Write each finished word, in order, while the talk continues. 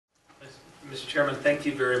Mr. Chairman, thank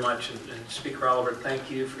you very much, and Speaker Oliver,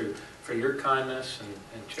 thank you for your kindness,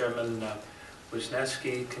 and Chairman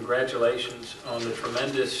Wisniewski, congratulations on the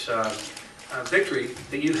tremendous victory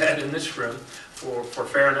that you had in this room for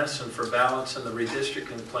fairness and for balance and the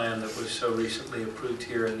redistricting plan that was so recently approved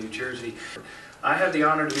here in New Jersey. I have the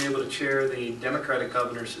honor to be able to chair the Democratic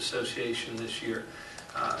Governors Association this year.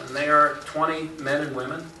 And they are 20 men and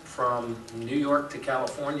women from New York to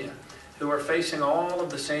California who are facing all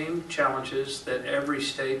of the same challenges that every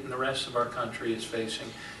state in the rest of our country is facing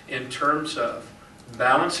in terms of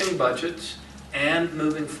balancing budgets and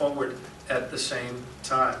moving forward at the same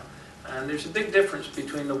time. And there's a big difference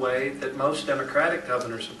between the way that most Democratic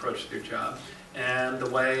governors approach their job and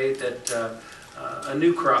the way that a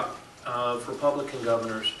new crop of Republican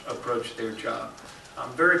governors approach their job.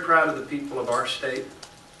 I'm very proud of the people of our state.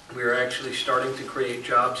 We are actually starting to create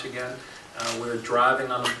jobs again. We're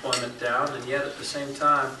driving unemployment down, and yet at the same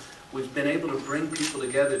time, we've been able to bring people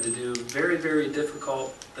together to do very, very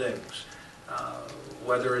difficult things.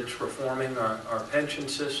 Whether it's reforming our pension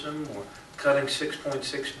system or cutting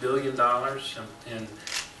 $6.6 billion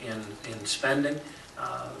in spending.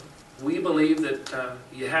 We believe that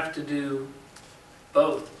you have to do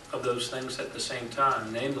both of those things at the same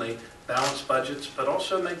time, namely balance budgets, but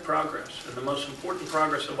also make progress. And the most important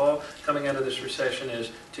progress of all coming out of this recession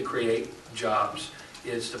is to create jobs,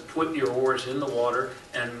 is to put your oars in the water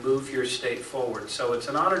and move your state forward. So it's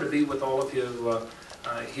an honor to be with all of you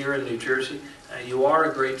here in New Jersey. You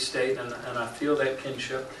are a great state, and I feel that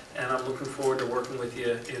kinship, and I'm looking forward to working with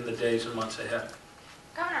you in the days and months ahead.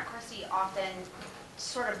 Governor Christie often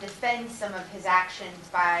sort of defends some of his actions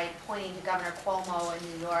by pointing to Governor Cuomo in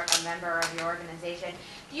New York, a member of your organization.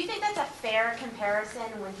 Do you think that's a fair comparison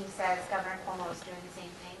when he says Governor Cuomo is doing the same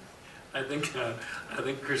things? I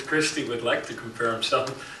think Chris Christie would like to compare himself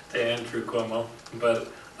to Andrew Cuomo,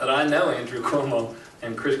 but I know Andrew Cuomo,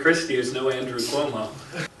 and Chris Christie is no Andrew Cuomo.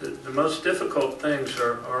 The most difficult things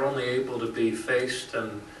are only able to be faced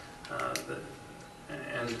and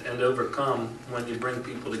overcome when you bring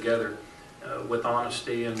people together with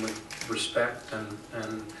honesty and with respect and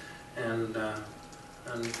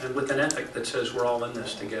with an ethic that says we're all in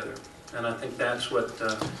this together. And I think that's what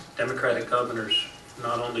Democratic governors,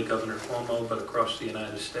 not only Governor Cuomo, but across the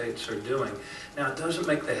United States, are doing. Now, it doesn't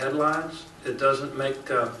make the headlines. It doesn't make,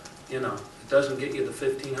 it doesn't get you the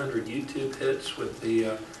 1,500 YouTube hits with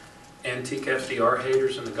the antique FDR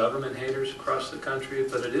haters and the government haters across the country,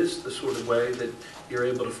 but it is the sort of way that you're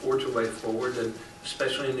able to forge a way forward, and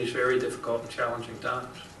especially in these very difficult and challenging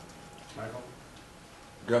times. Michael?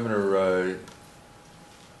 Governor,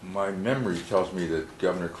 my memory tells me that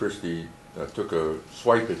Governor Christie took a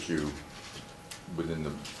swipe at you within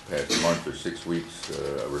the past month or 6 weeks,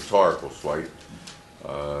 a rhetorical swipe.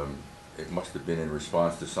 It must have been in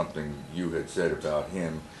response to something you had said about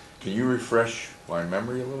him. Can you refresh my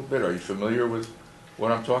memory a little bit? Are you familiar with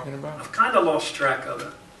what I'm talking about? I've kind of lost track of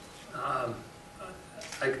it.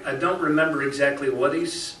 I don't remember exactly what I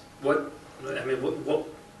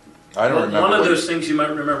don't remember. One of those things you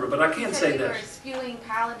might remember, but I can't say that. You were spewing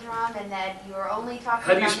palindrome and that you were only talking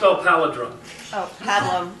How do you spell palindrome? Oh,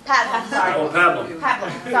 pablum. Pablum, sorry. Oh, pablum.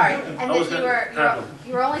 Pablum, sorry. And that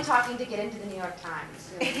you were only talking to get into the New York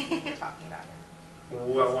Times. You were talking about him.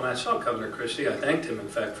 Well, when I saw Governor Christie, I thanked him, in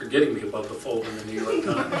fact, for getting me above the fold in the New York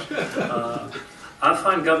Times. I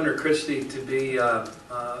find Governor Christie to be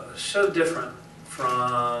so different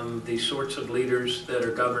from the sorts of leaders that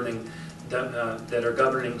are governing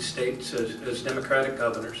states as Democratic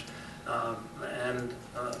governors, and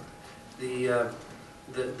the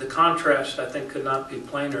contrast, I think, could not be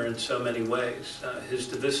plainer in so many ways. His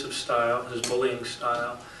divisive style, his bullying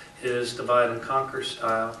style, his divide and conquer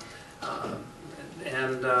style,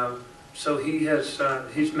 so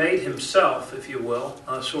he's made himself, if you will,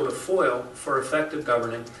 a sort of foil for effective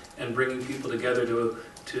governing and bringing people together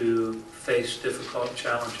to face difficult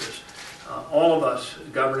challenges. All of us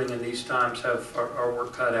governing in these times have our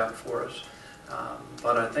work cut out for us.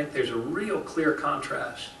 But I think there's a real clear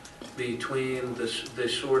contrast between this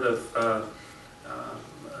sort of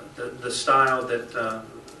the style that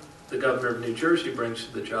the governor of New Jersey brings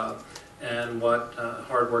to the job and what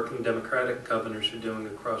hardworking Democratic governors are doing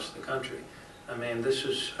across the country. I mean, this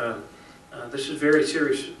is very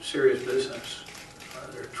serious business.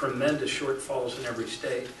 There are tremendous shortfalls in every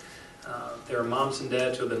state. There are moms and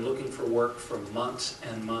dads who have been looking for work for months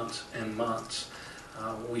and months and months.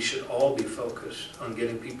 We should all be focused on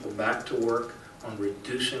getting people back to work, on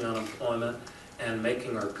reducing unemployment, and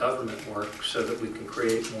making our government work so that we can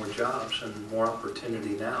create more jobs and more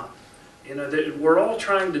opportunity now. You know, we're all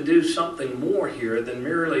trying to do something more here than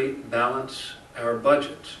merely balance our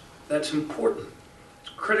budgets. that's important.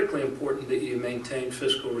 It's critically important that you maintain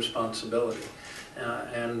fiscal responsibility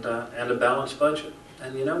and a balanced budget.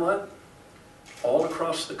 And you know what? All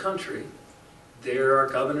across the country, there are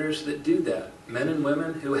governors that do that, men and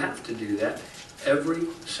women who have to do that every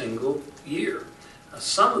single year.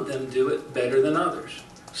 Some of them do it better than others.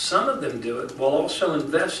 Some of them do it while also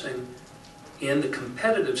investing in the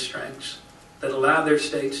competitive strengths that allow their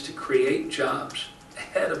states to create jobs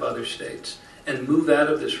ahead of other states and move out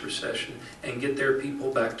of this recession and get their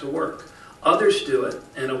people back to work. Others do it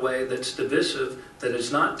in a way that's divisive, that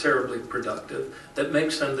is not terribly productive, that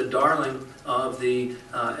makes them the darling of the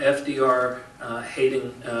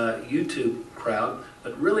FDR-hating YouTube crowd,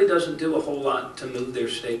 but really doesn't do a whole lot to move their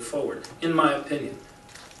state forward, in my opinion.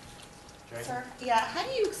 Sir, yeah, how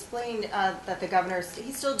do you explain that the governor's,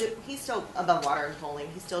 he's still above water in polling,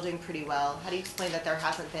 he's still doing pretty well. How do you explain that there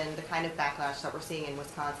hasn't been the kind of backlash that we're seeing in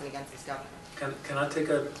Wisconsin against this governor? Can I take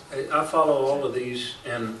I follow all of these,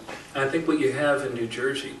 and I think what you have in New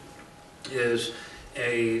Jersey is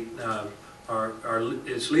is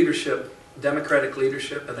leadership, Democratic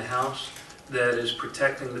leadership in the House that is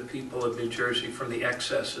protecting the people of New Jersey from the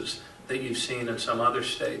excesses that you've seen in some other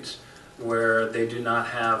states where they do not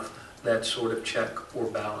have that sort of check or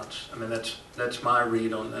balance. I mean, that's my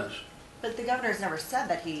read on this. But the governor's never said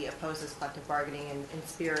that he opposes collective bargaining in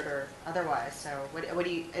spirit or otherwise. So, what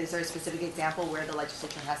do you? Is there a specific example where the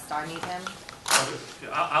legislature has stymied him?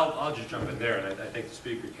 I'll just jump in there, and I think the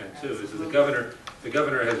speaker can too. Is that the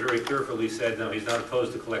governor has very carefully said no, he's not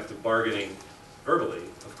opposed to collective bargaining verbally.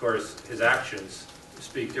 Of course, his actions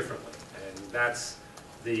speak differently, and that's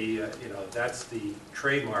the that's the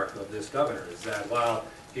trademark of this governor. Is that while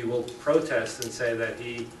he will protest and say that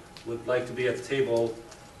he would like to be at the table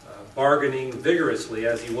bargaining vigorously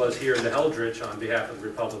as he was here in the Eldridge on behalf of the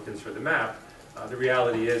Republicans for the map, the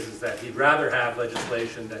reality is that he'd rather have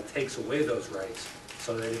legislation that takes away those rights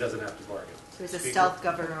so that he doesn't have to bargain. So he's a stealth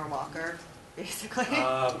Governor Walker, basically.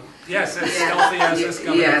 Yes, as stealthy as this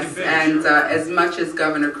governor can be. And sure. As much as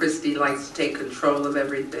Governor Christie likes to take control of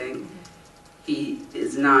everything, he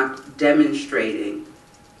is not demonstrating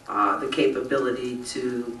the capability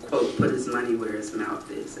to, quote, put his money where his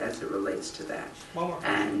mouth is as it relates to that.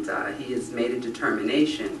 And he has made a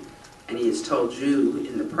determination, and he has told you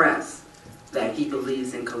in the press that he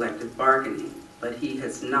believes in collective bargaining, but he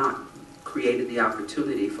has not created the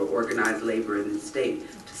opportunity for organized labor in the state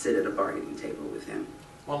to sit at a bargaining table with him.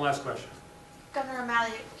 One last question. Governor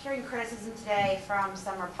O'Malley, hearing criticism today from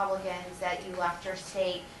some Republicans that you left your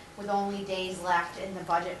state with only days left in the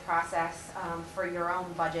budget process for your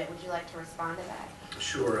own budget. Would you like to respond to that?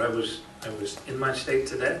 Sure. I was in my state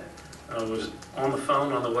today. I was on the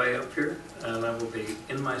phone on the way up here, and I will be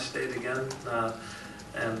in my state again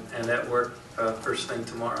and at work first thing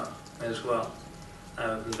tomorrow as well.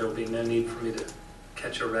 There will be no need for me to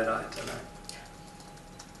catch a red eye tonight.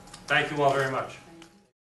 Thank you all very much.